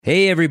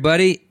Hey,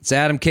 everybody. It's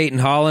Adam, Kate, and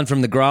Holland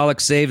from The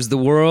Grolic Saves the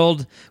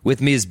World. With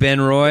me is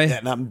Ben Roy.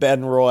 And I'm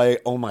Ben Roy.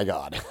 Oh, my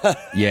God.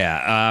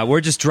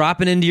 We're just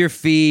dropping into your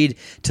feed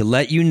to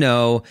let you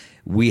know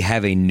we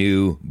have a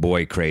new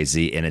Boy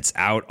Crazy, and it's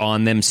out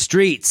on them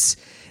streets.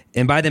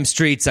 And by them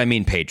streets, I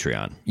mean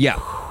Patreon. Yeah.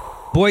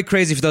 Boy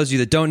Crazy, for those of you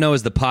that don't know,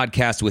 is the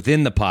podcast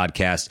within the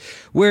podcast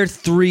where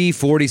three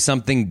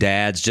 40-something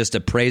dads just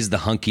appraise the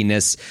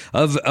hunkiness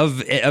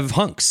of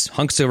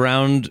hunks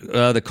around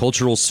the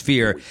cultural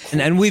sphere.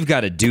 And we've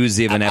got a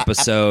doozy of an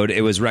episode.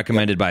 It was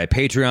recommended by a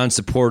Patreon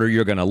supporter.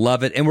 You're going to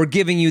love it. And we're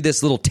giving you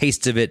this little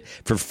taste of it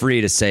for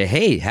free to say,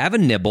 hey, have a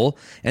nibble,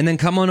 and then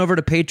come on over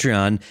to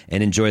Patreon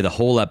and enjoy the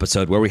whole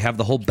episode where we have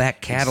the whole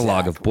back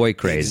catalog of Boy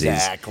Crazies.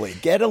 Exactly.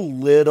 Get a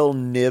little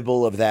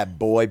nibble of that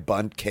boy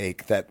bunt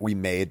cake that we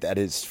made that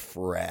is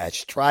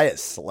fresh. Try a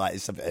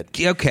slice of it.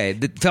 Okay,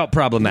 that felt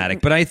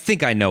problematic, but I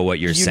think I know what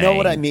you're saying. You know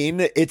what I mean?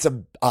 It's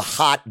a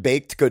hot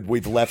baked good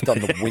we've left on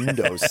the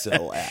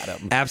windowsill,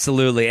 Adam.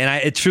 Absolutely.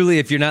 And it truly,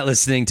 if you're not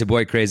listening to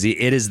Boy Crazy,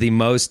 it is the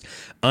most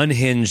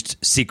unhinged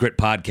secret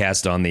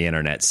podcast on the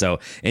internet. So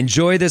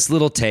enjoy this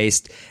little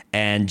taste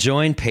and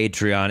join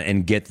Patreon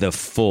and get the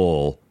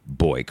full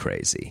Boy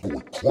Crazy.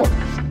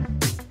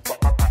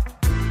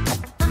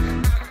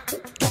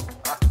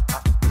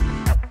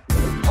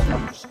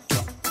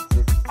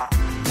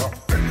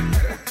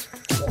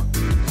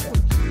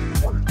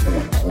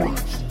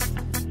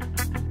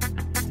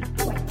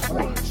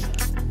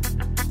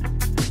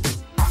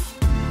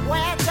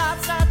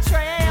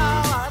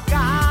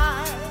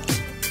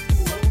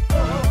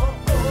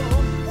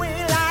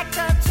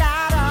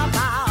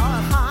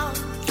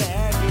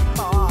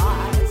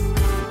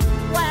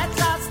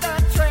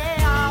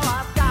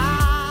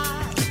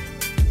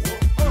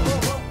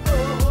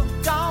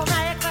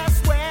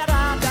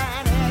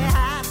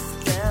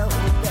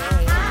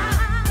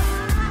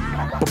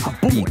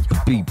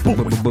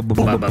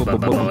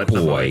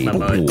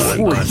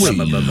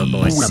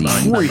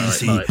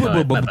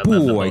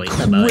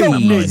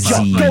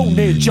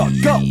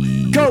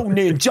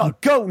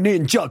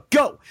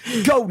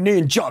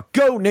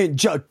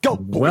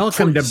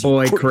 Welcome to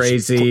Boy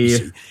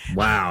Crazy.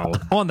 Wow.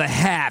 On the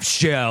half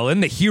shell, in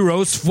the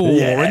heroes for.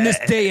 In this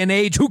day and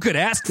age, who could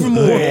ask for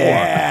more?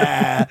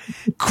 Yeah.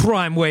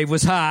 Crime wave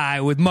was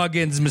high with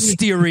muggins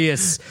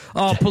mysterious.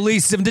 All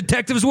police and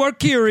detectives were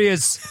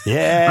curious.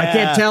 Yeah. I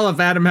can't tell if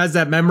Adam has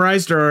that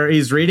memorized or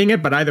he's reading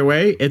it, but either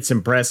way, it's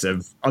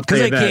impressive.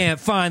 Because I can't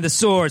find the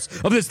source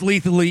of this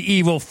lethally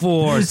evil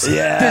force.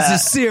 Yeah.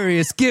 This is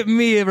serious. Give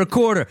me a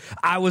recorder.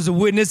 I was a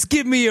witness.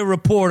 Give me a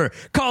reporter.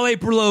 Call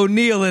April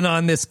O'Neil in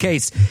on this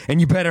case.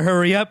 And you better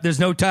hurry up. There's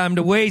no time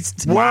to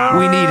waste. Word.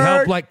 We need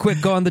help like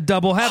quick on the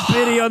double. Have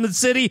pity on the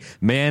city.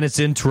 Man, it's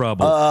in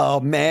trouble. Oh,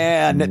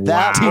 man.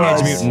 That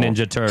Teenage was Mutant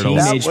Ninja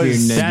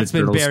Turtles. That's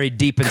been buried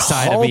deep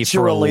inside of me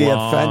for a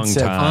long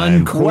offensive. time.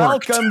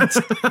 Uncorked.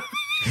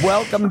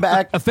 Welcome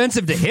back.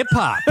 Offensive to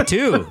hip-hop,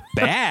 too.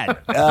 Bad.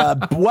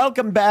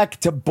 Welcome back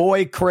to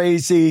Boy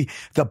Crazy,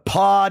 the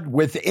pod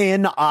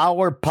within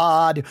our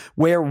pod,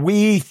 where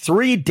we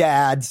three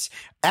dads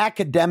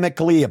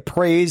academically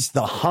appraise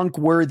the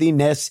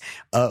hunk-worthiness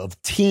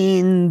of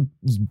teen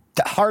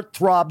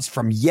heartthrobs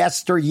from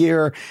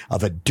yesteryear,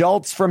 of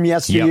adults from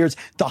yesteryears,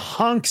 the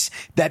hunks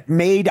that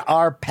made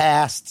our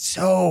past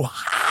so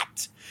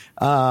hot.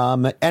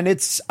 And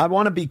I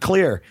want to be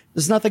clear,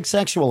 there's nothing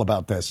sexual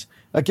about this.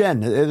 Again,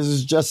 this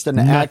is just an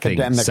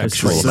academic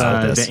sexual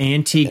about this. The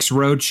Antiques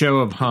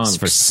Roadshow of hunks. It's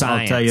for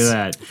science. I'll tell you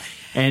that.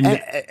 And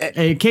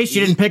in case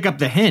you didn't pick up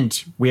the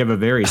hint, we have a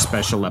very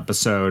special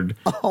episode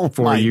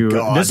for you.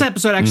 God. This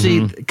episode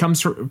actually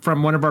comes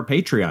from one of our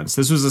Patreons.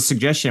 This was a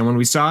suggestion. When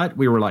we saw it,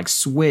 we were like,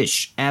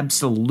 swish,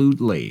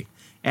 absolutely.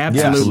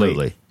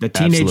 Absolutely. The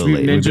Teenage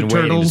Mutant Ninja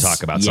Turtles. To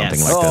talk about something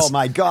like this. Oh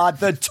my God,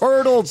 the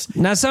Turtles.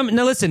 Now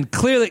listen,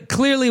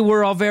 clearly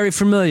we're all very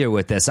familiar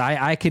with this.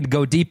 I could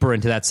go deeper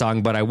into that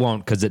song, but I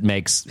won't because it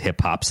makes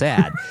hip hop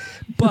sad.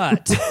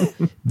 But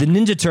the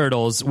Ninja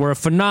Turtles were a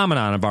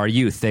phenomenon of our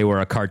youth. They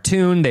were a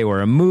cartoon, they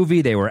were a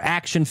movie, they were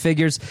action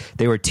figures,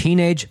 they were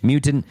Teenage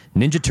Mutant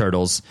Ninja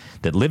Turtles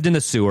that lived in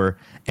the sewer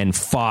and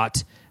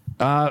fought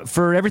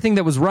for everything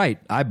that was right,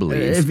 I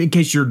believe. In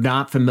case you're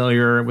not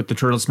familiar with the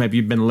Turtles, maybe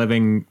you've been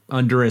living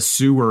under a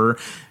sewer.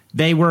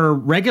 They were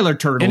regular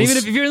turtles. And even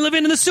if you're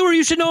living in the sewer,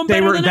 you should know them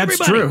better than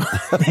that's everybody.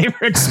 True. They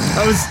were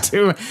exposed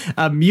to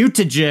a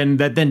mutagen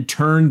that then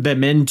turned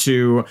them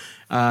into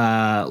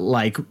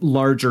like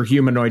larger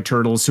humanoid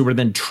turtles who were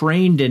then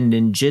trained in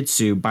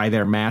ninjutsu by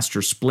their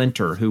master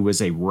Splinter, who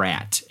was a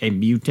rat, a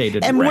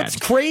mutated rat. And what's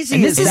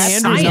crazy is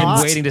that Andrew's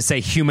been waiting to say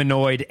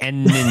humanoid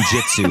and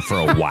ninjutsu for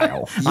a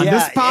while. On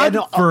this pod,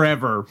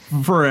 forever.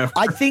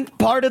 I think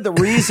part of the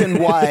reason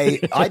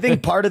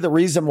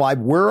why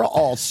we're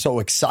all so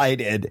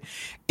excited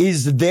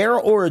is their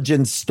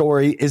origin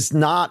story is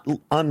not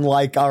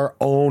unlike our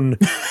own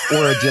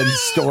origin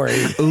story.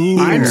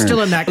 I'm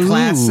still in that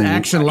class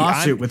action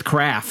lawsuit with Kraft.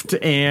 craft,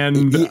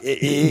 and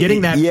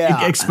getting that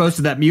exposed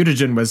to that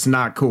mutagen was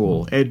not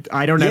cool.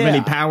 I don't have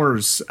any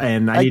powers,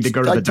 and I need to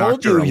go to the doctor. I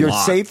told you, you're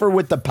safer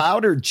with the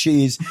powdered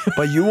cheese,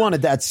 but you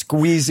wanted that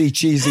squeezy,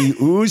 cheesy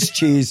ooze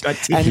cheese.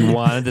 And you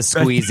wanted the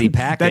squeezy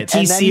packet. That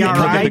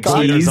TCRI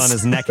goiters on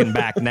his neck and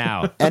back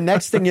now. And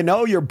next thing you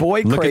know, you're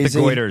boy Look crazy.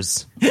 Look at the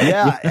goiters.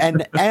 Yeah,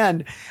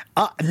 and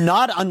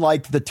not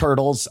unlike the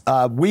turtles,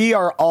 we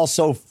are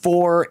also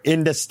four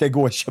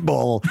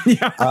indistinguishable.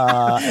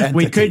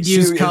 We could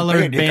use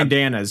colored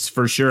bandanas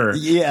for sure.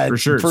 Yeah, for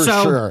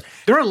sure.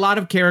 There are a lot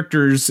of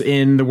characters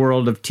in the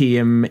world of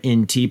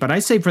TMNT, but I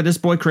say for this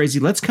boy crazy,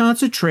 let's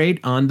concentrate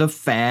on the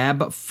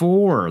Fab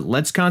Four.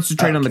 Let's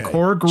concentrate on the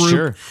core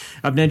group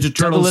of Ninja Turtles.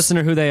 Tell the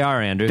listener who they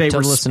are, Andrew. They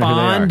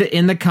respond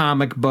in the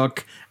comic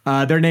book.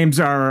 Their names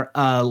are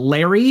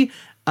Larry,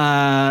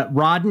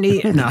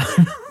 Rodney. No,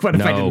 what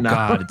if I didn't know?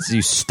 God,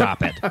 you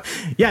stop it.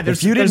 Yeah,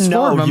 if you didn't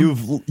know,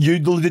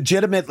 you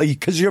legitimately,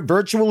 because you're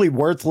virtually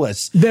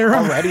worthless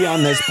already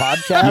on this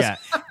podcast. Yeah.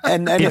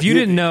 And if you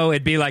didn't know,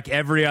 it'd be like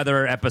every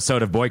other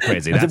episode of Boy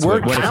Crazy. That's we're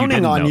what counting if you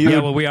didn't on know? you. Yeah,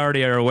 well, we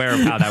already are aware of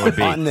how that would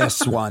be on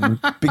this one,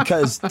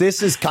 because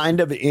this is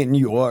kind of in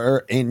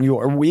your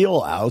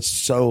wheelhouse.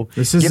 So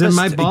this is in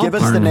my ballpark. Give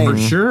us the name for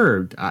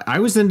sure. I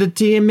was into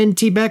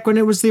TMNT back when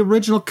it was the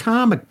original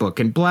comic book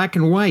in black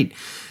and white.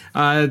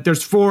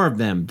 There's four of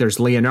them. There's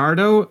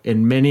Leonardo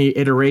in many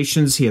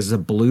iterations. He has a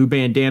blue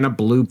bandana,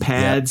 blue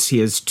pads. Yep.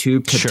 He has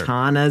two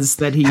katanas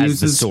that he uses.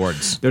 The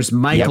swords. There's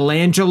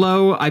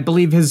Michelangelo. I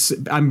believe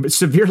I'm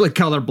severely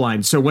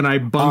colorblind, so when I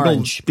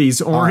bundle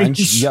these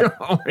orange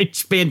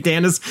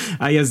bandanas,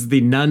 he has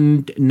the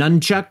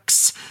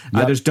nunchucks.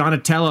 There's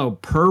Donatello,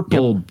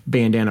 purple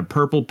bandana,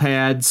 purple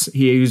pads.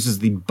 He uses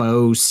the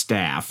bow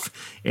staff.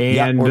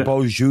 And or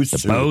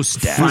bojutsu. The bow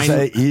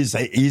staff.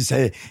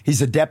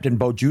 He's adept in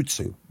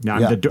bojutsu.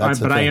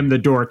 But I am the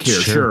dork here,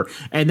 sure.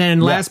 And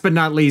then last but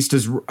not least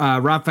is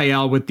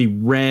Raphael with the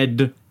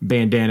red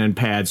bandana and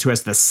pads, who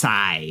has the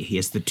sai. He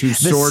has the two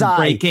sword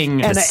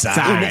breaking and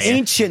an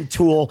ancient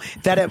tool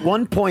that at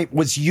one point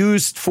was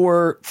used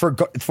for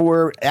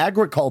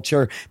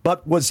agriculture,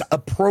 but was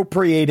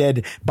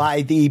appropriated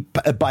by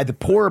the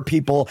poor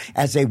people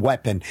as a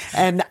weapon.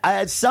 And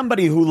as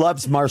somebody who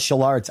loves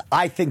martial arts,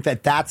 I think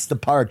that's the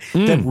part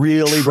that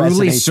really truly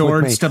resonates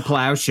swords with me. To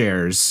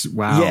plowshares.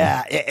 Wow.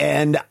 Yeah,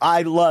 and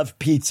I love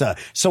pizza,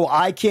 so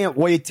I can't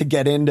wait to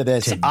get into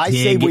this. I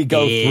say we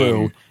go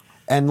through,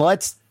 and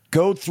let's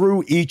go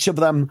through each of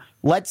them.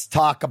 Let's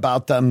talk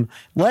about them.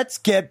 Let's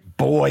get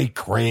boy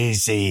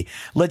crazy.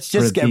 Let's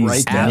just get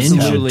right down to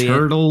Ninja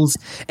Turtles.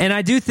 And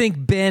I do think,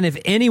 Ben, if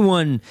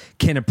anyone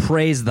can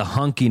appraise the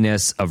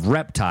hunkiness of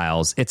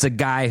reptiles, it's a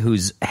guy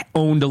who's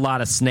owned a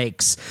lot of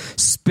snakes,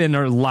 spent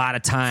a lot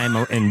of time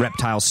in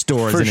reptile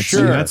stores. For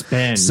sure. That's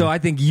Ben. So I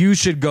think you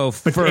should go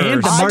first.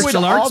 And the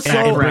martial arts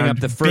background. Bring up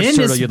the first Ben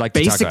turtle you'd like to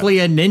talk about. Basically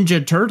a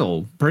Ninja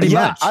Turtle, pretty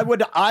much.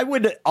 I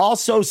would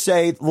also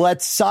say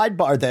let's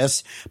sidebar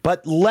this,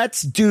 but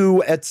let's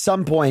do at some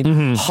point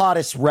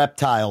hottest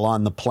reptile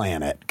on the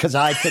planet, because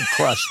I could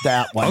crush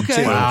that one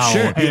too. Wow.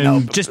 Sure.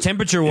 And just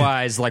temperature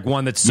wise, like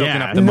one that's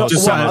soaking up the most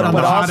sun,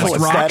 but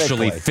also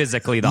actually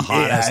physically the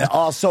hottest. Yeah,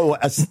 also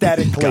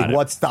aesthetically,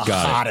 what's the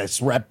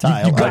hottest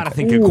reptile? You gotta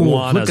think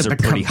iguanas are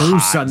pretty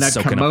hot on that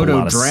soaking Komodo up a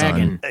lot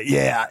dragon. Of sun.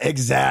 Yeah,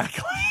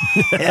 exactly.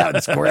 Yeah,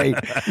 it's great.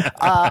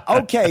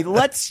 Okay,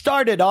 let's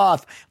start it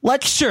off.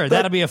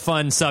 That'll be a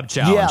fun sub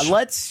challenge. Yeah,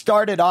 let's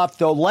start it off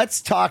though.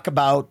 Let's talk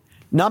about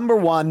number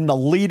one, the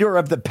leader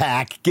of the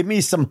pack. Give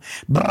me some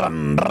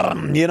brum,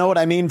 brum, you know what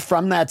I mean?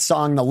 From that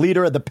song, the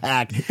leader of the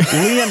pack,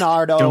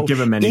 Leonardo. Don't give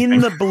him anything. In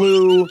the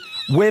blue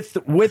with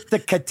the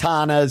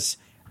katanas.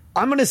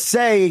 I'm going to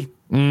say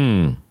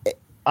a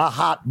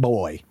hot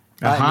boy.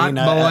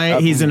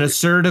 He's an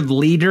assertive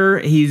leader.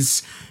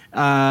 He's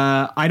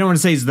I don't want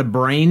to say he's the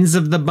brains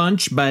of the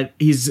bunch, but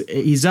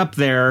he's up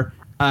there.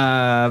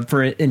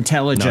 For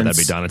intelligence. No, that'd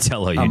be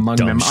Donatello, you among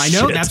dumb them. shit.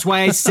 I know, that's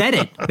why I said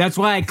it. That's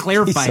why I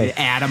clarified it,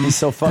 Adam. He's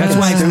so fucking That's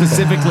why I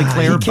specifically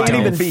clarified He can't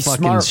it. even be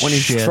smart when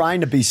he's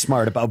trying to be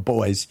smart about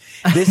boys.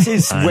 This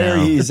is where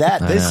he's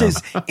at. This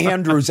is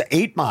Andrew's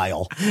 8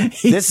 Mile.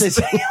 This is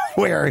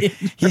where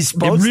he's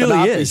supposed to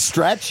not be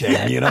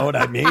stretching. You know what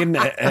I mean?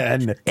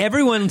 And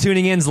everyone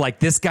tuning in is like,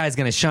 this guy's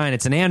going to shine.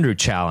 It's an Andrew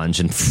challenge.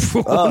 And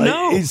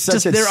no, he's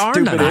such a there are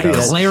none. stupid idiot.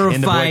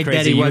 Clarified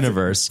that he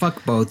universe.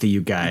 Fuck both of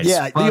you guys.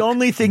 Yeah, Fuck the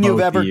only thing you've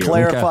ever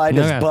clarified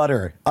is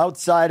butter.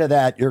 Outside of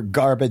that, you're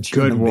garbage.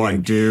 Good one,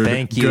 being. dude.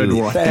 Thank you. Good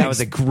one. That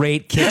was a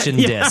great kitchen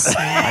diss.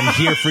 I'm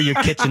here for your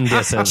kitchen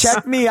disses.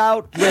 Check me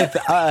out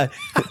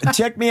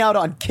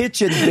on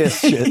Kitchen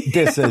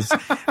Disses,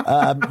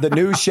 the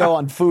new show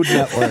on Food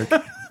Network.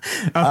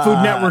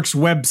 Food Network's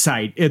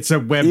website. It's a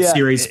web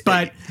series,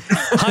 but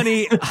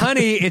honey,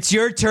 it's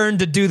your turn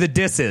to do the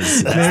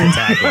disses. That's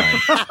the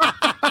tagline.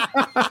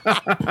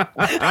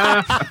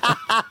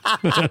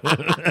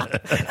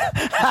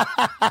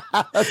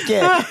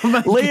 Okay,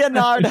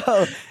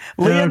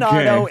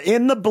 Leonardo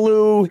in the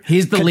blue.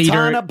 He's the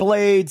katana leader.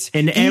 Blades,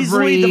 In easily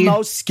every the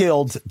most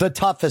skilled, the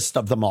toughest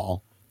of them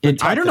all.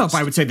 I don't know if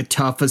I would say the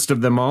toughest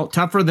of them all.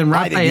 Tougher than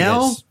I think he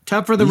Raphael? is.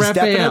 Tougher than He's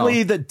Raphael.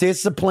 definitely the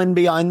discipline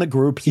behind the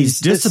group.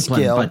 He's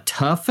disciplined, the skill. but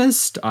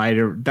toughest?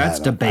 That's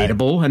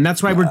debatable, and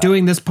that's why we're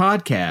doing this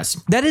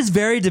podcast. That is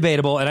very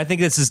debatable, and I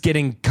think this is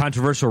getting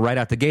controversial right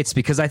out the gates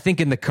because I think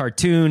in the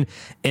cartoon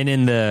and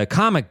in the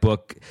comic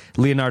book,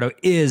 Leonardo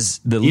is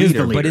the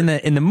leader. But in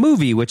the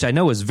movie, which I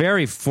know is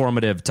very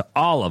formative to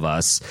all of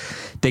us,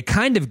 they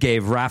kind of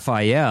gave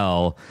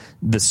Raphael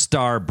the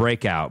star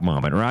breakout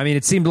moment. Right? I mean,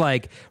 it seemed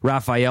like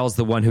Raphael's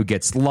the one who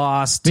gets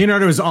lost.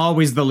 Leonardo is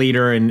always the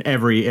leader in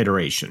every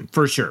iteration,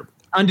 for sure.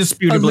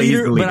 Undisputably,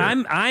 he's the leader.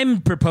 But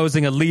I'm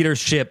proposing a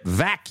leadership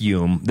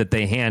vacuum that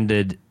they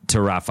handed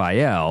to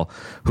Raphael,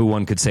 who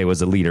one could say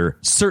was a leader,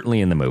 certainly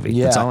in the movie.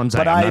 Yeah, that's all I'm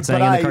saying. I'm not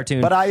saying in the cartoon.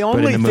 But I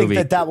only in the think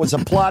movie. that was a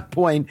plot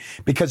point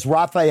because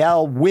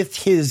Raphael, with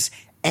his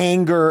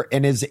anger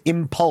and his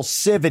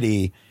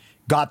impulsivity,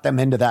 got them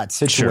into that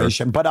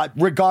situation. Sure. But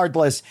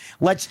regardless,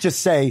 let's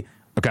just say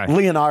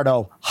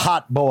Leonardo,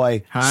 hot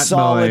boy,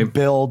 solid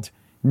build,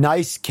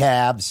 nice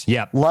calves.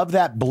 Yep. Love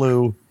that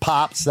blue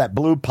pops.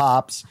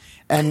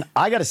 And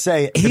I got to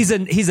say, he's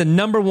a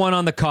number one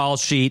on the call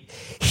sheet.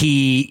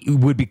 He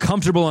would be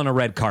comfortable on a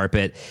red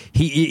carpet.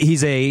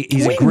 He's a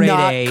grade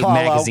A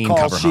magazine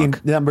cover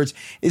hunk. Numbers.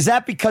 Is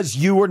that because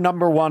you were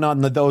number one on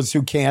the those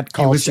who can't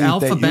call? It was sheet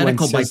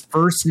alphabetical by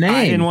first name.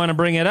 I didn't want to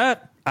bring it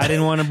up.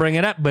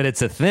 but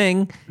it's a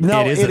thing.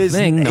 No, it is a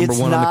thing. Number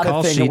one on the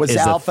call sheet. It was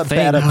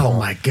alphabetical. Oh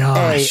my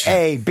gosh.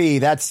 A, B.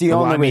 That's the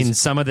only reason. I mean,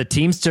 some of the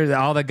Teamsters,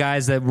 all the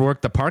guys that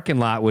worked the parking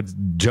lot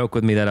would joke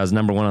with me that I was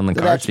number one on the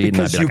call sheet.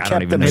 That's because you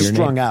kept them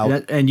strung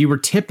out. And you were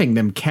tipping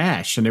them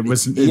cash, and it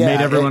made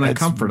everyone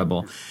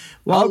uncomfortable.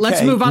 Well,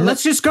 let's move on.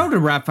 Let's just go to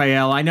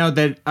Raphael. I know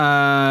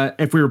that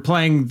if we were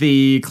playing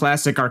the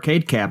classic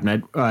arcade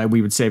cabinet,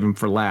 we would save him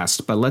for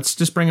last. But let's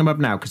just bring him up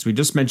now because we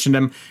just mentioned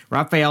him.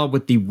 Raphael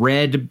with the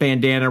red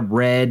bandana,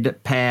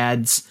 red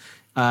pads.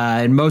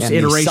 In most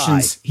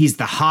iterations, he's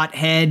the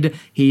hothead.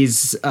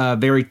 He's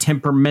very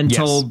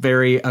temperamental,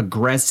 very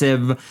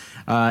aggressive.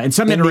 In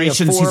some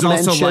iterations, he's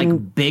also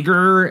like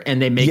bigger,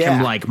 and they make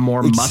him like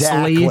more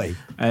muscly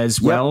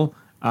as well.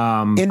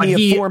 In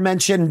the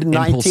aforementioned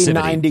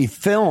 1990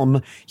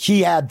 film,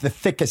 he had the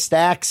thickest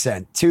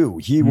accent too.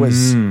 He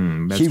was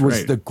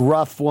was the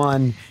gruff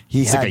one.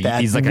 He's like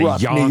a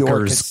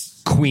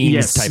Yonkers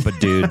Queens type of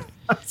dude.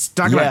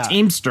 Talking about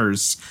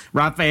Teamsters.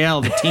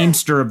 Raphael, the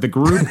Teamster of the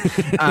group,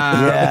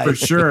 for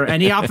sure.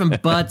 And he often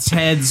butts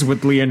heads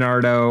with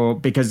Leonardo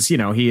because,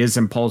 he is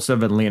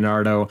impulsive, and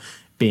Leonardo,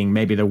 being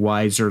maybe the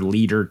wiser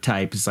leader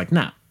type, is like,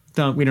 no,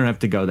 we don't have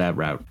to go that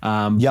route.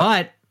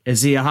 But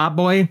is he a hot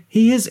boy?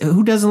 He is.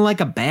 Who doesn't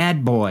like a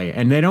bad boy?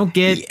 And they don't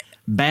get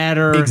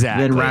badder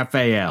than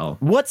Raphael.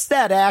 What's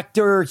that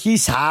actor?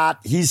 He's hot.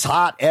 He's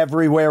hot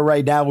everywhere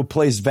right now. Who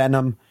plays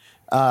Venom?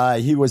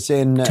 He was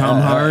in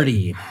Tom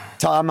Hardy.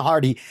 Tom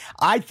Hardy.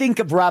 I think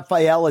of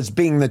Raphael as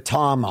being the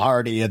Tom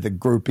Hardy of the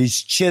group.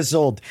 He's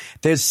chiseled.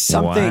 There's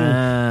something.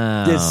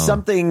 Wow. There's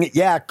something.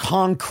 Yeah,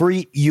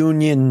 concrete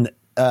union.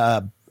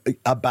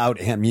 About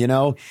him, he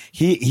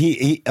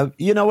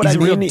you know what he's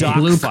I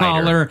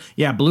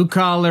mean? Blue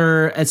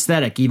collar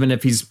aesthetic, even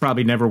if he's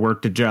probably never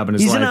worked a job in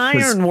his life. He's an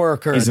iron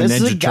worker. He's this a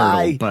is a Ninja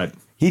guy, Turtle, but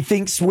he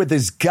thinks with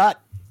his gut.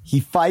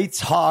 He fights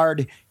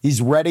hard.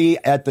 He's ready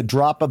at the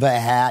drop of a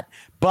hat,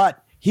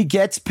 but he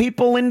gets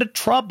people into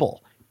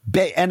trouble.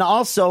 And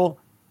also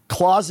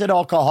closet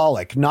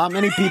alcoholic. Not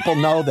many people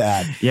know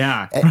that.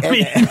 Yeah.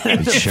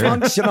 And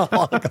functional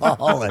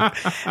alcoholic.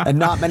 And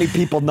not many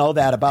people know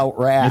that about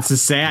Raph. It's the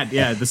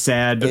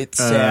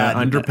sad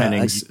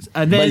underpinnings.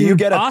 And then you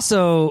get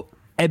also,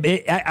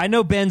 I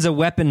know Ben's a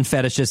weapon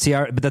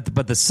fetishist,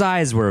 but the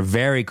size were a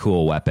very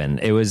cool weapon.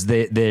 It was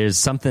there's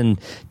something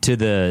to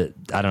the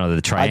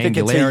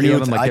triangularity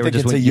of them. I think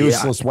it's a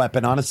useless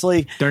weapon,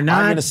 honestly. They're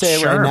not. I'm going to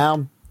say it right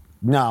now.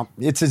 No,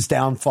 it's his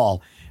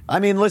downfall. I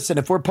mean, listen,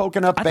 if we're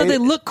poking up... I thought they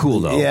look cool,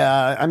 though.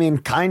 Yeah, I mean,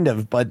 kind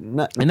of, but...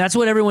 And that's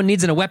what everyone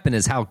needs in a weapon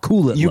is how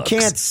cool it looks. You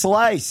can't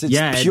slice. It's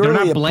purely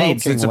they're not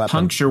blades. It's a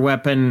puncture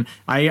weapon.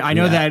 I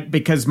know that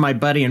because my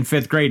buddy in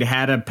 5th grade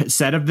had a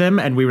set of them,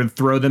 and we would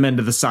throw them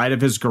into the side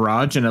of his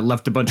garage, and it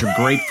left a bunch of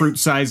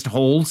grapefruit-sized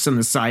holes in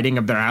the siding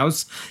of their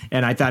house,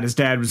 and I thought his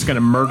dad was going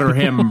to murder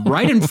him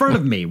right in front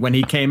of me when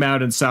he came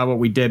out and saw what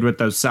we did with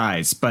those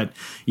size. But,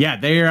 yeah,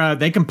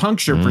 they can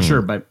puncture for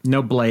sure, but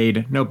no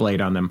blade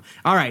on them.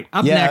 All right,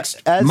 up next,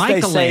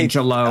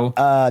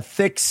 Michelangelo.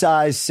 Thick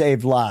size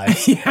saved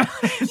lives.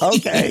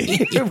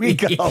 Okay, here we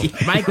go.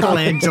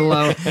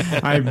 Michelangelo.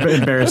 I'm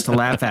embarrassed to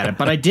laugh at it,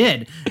 but I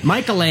did.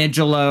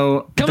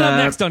 Michelangelo. Coming up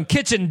next on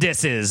Kitchen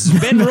Disses,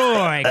 Ben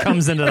Roy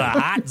comes into the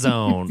hot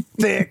zone.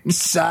 Thick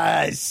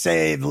size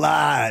saved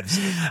lives.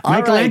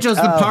 Michelangelo's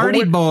the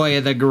party boy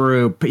of the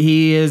group.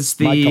 He is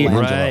the...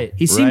 Right.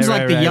 He seems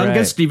like the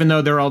youngest, even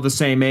though they're all the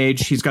same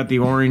age. He's got the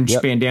orange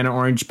bandana,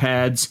 orange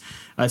pads.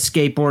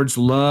 Skateboards,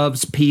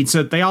 loves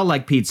pizza, They all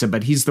like pizza,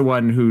 but he's the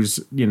one who's,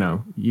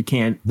 you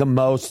can't. The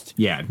most.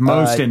 Yeah,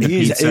 most into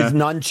pizza. His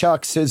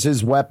nunchucks is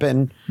his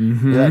weapon.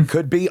 That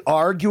could be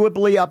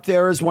arguably up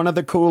there as one of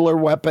the cooler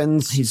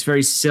weapons. He's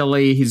very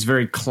silly. He's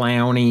very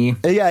clowny.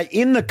 Yeah,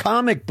 in the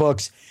comic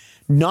books,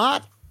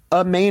 not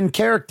a main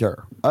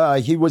character.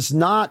 He was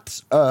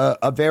not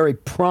a very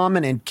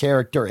prominent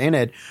character in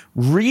it.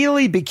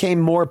 Really became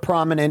more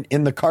prominent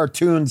in the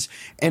cartoons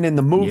and in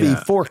the movie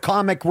for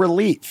comic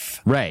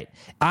relief. Right.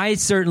 I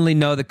certainly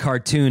know the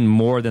cartoon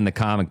more than the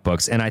comic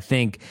books. And I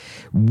think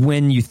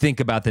when you think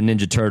about the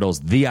Ninja Turtles,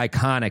 the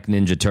iconic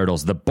Ninja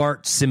Turtles, the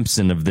Bart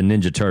Simpson of the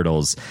Ninja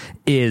Turtles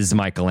is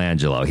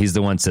Michelangelo. He's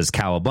the one that says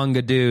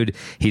Cowabunga dude.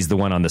 He's the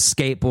one on the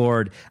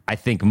skateboard. I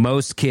think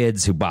most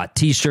kids who bought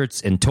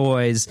T-shirts and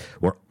toys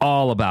were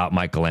all about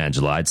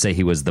Michelangelo. I'd say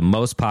he was the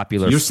most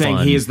popular. You're saying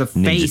he is the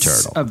face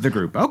Turtle of the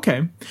group.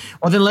 Okay.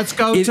 Well, then let's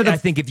go to the... I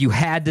think if you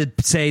had to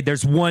say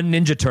there's one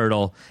Ninja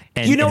Turtle,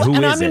 and who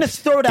and I'm is going to it?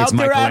 throw it It's out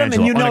there, Adam,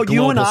 and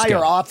you and I scale.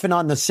 are often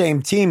on the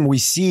same team. We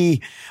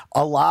see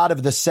a lot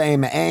of the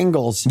same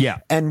angles,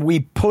 and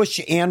we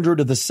push Andrew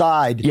to the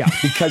side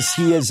because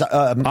he is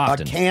a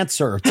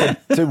cancer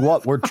to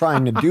what we're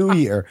trying to do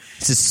here.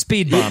 It's a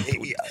speed bump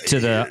to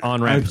the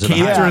on-ramp. A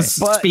cancerous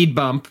speed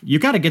bump. You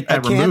got to get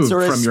that removed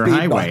from your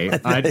highway.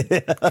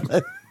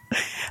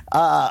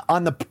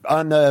 On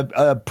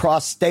the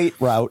prostate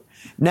route.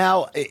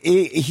 Now,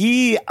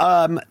 he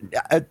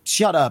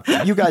shut up.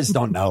 You guys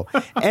don't know.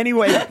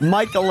 Anyway,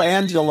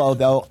 Michelangelo,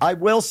 though, I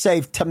will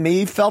say, to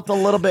me, felt a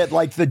little bit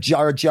like the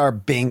Jar Jar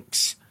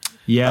Binks.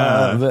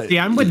 Yeah. See,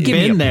 I'm with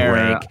Ben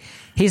there.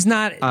 He's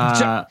not...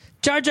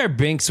 Jar Jar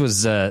Binks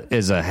is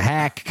a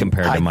hack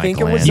compared to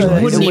Michelangelo.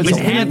 You wouldn't even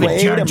have a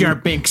Jar Jar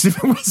Binks if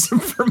it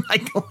wasn't for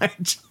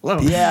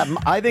Michelangelo. Yeah,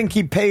 I think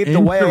he paved the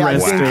way. I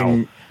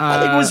think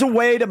it was a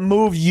way to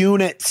move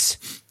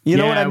units. You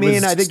know what I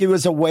mean? I think it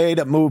was a way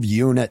to move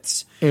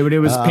units. It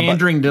was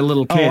pandering to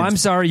little kids. Oh, I'm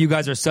sorry you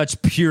guys are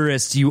such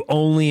purists. You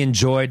only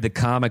enjoyed the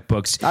comic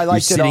books. You're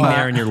sitting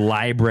there in your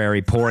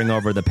library pouring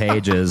over the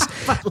pages.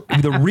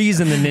 The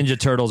reason the Ninja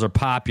Turtles are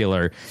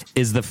popular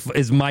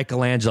is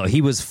Michelangelo.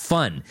 He was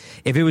fun.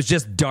 If it was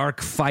just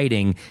dark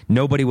fighting,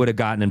 nobody would have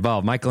gotten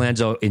involved.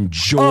 Michelangelo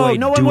enjoyed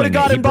no one would have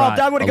got involved.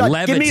 I would have got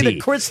levity. Give me the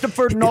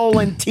Christopher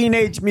Nolan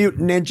Teenage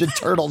Mutant Ninja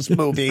Turtles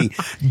movie.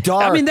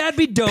 Dark. I mean, that'd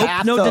be dope.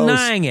 Pathos. No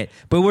denying it.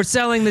 But we're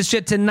selling this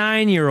shit to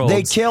 9-year-olds.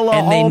 They kill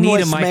a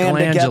homeless man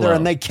together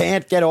and they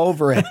can't get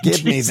over it.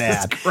 Give me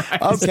that.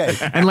 Christ. Okay.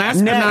 And last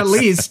but not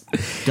least,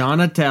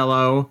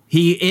 Donatello.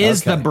 He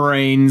is the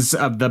brains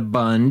of the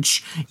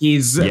bunch.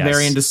 He's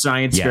very into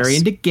science, very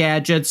into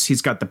gadgets.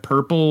 He's got the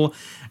purple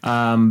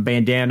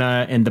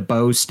bandana and the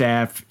bow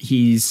staff.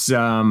 He's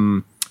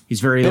very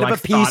bit like of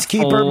a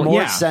peacekeeper, thoughtful.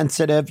 more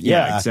sensitive.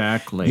 Yeah,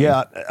 exactly.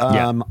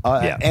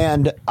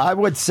 And I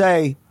would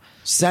say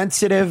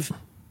sensitive,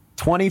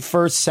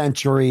 21st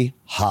century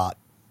hot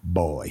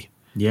boy.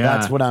 Yeah,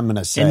 that's what I'm going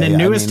to say. In the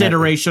newest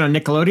iteration on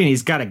Nickelodeon,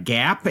 he's got a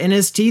gap in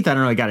his teeth. I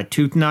don't know, he got a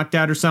tooth knocked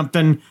out or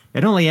something.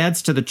 It only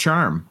adds to the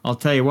charm. I'll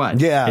tell you what.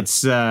 Yeah,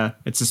 it's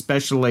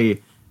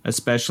especially this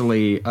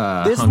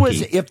hunky.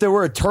 was, if there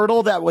were a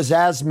turtle that was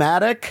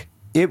asthmatic,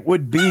 it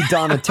would be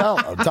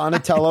Donatello.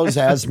 Donatello's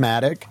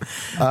asthmatic.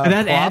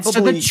 That adds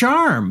to the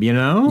charm, you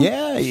know.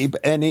 Yeah, he's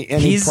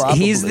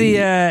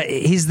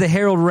the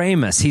Harold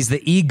Ramis. He's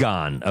the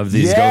Egon of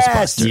these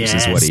Ghostbusters.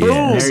 Is what he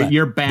is.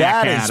 You're back,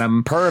 that Adam.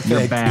 Is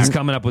perfect. He's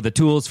coming up with the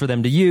tools for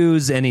them to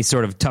use. Any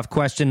sort of tough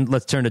question.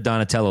 Let's turn to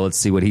Donatello. Let's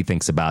see what he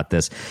thinks about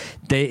this.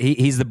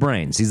 He's the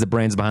brains. He's the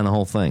brains behind the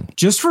whole thing.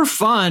 Just for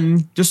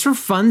fun, just for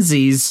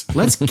funsies,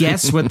 let's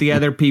guess what the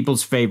other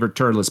people's favorite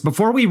turtle is.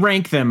 Before we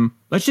rank them,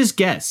 let's just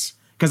guess.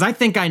 Because I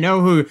think I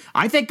know who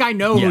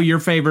who your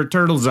favorite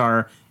turtles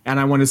are, and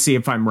I want to see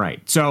if I'm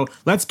right. So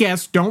let's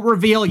guess. Don't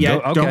reveal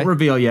yet. Don't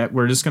reveal yet.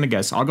 We're just going to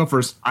guess. I'll go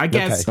first. I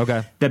guess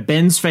that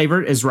Ben's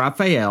favorite is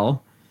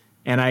Raphael,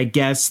 and I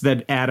guess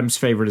that Adam's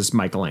favorite is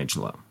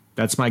Michelangelo.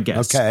 That's my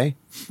guess. Okay.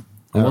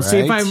 We'll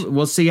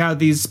see how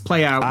these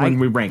play out when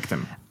we rank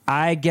them.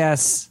 I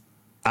guess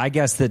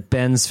that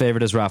Ben's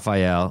favorite is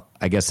Raphael.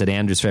 I guess that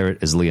Andrew's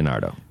favorite is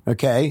Leonardo.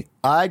 Okay.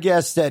 I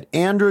guess that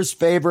Andrew's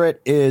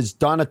favorite is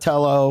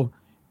Donatello.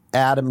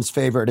 Adam's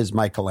favorite is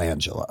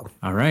Michelangelo.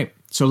 All right.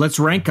 So let's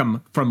rank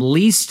them from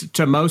least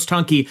to most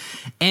hunky.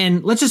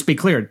 And let's just be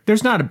clear.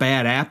 There's not a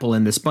bad apple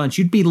in this bunch.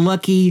 You'd be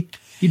lucky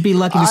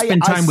to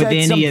spend time with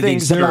any of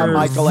these.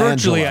 They're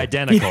virtually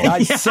identical.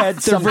 I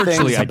said some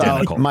things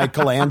about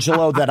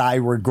Michelangelo that I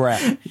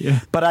regret.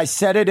 But I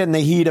said it in the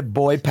heat of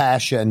boy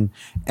passion,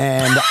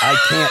 and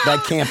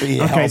that can't be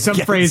okay, some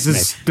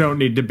phrases don't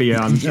need to be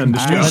on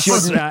the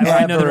show.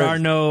 I know there are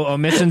no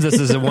omissions. This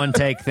is a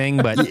one-take thing,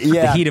 but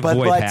the heat of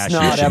boy passion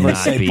should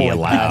not be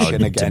allowed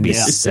to be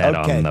said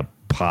on the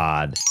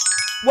pod.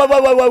 Whoa.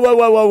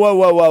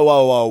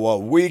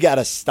 We got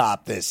to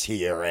stop this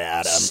here,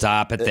 Adam.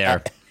 Stop it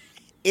there.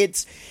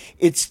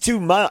 It's too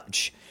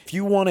much. If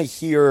you want to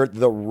hear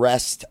the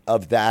rest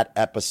of that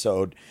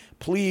episode,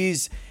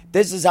 please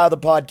This is how the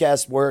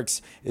podcast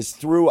works, is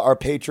through our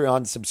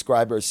Patreon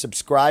subscribers.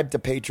 Subscribe to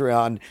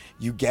Patreon.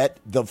 You get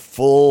the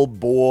full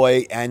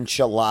boy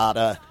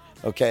enchilada.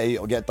 Okay,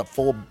 you'll get the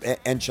full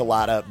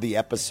enchilada of the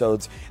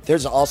episodes.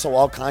 There's also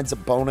all kinds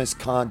of bonus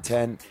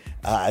content,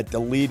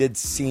 deleted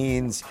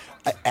scenes,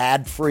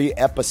 ad-free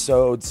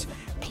episodes.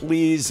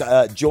 Please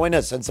join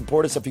us and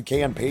support us if you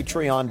can.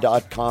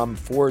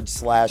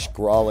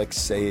 Patreon.com/Grawlix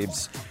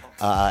Saves.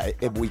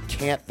 We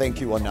can't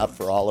thank you enough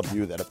for all of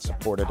you that have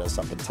supported us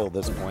up until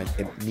this point.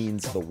 It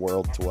means the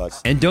world to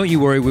us. And don't you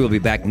worry, we will be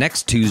back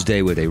next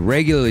Tuesday with a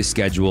regularly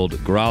scheduled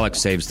Grawlix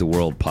Saves the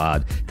World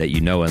pod that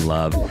you know and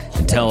love.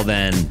 Until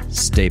then,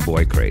 stay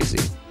boy crazy.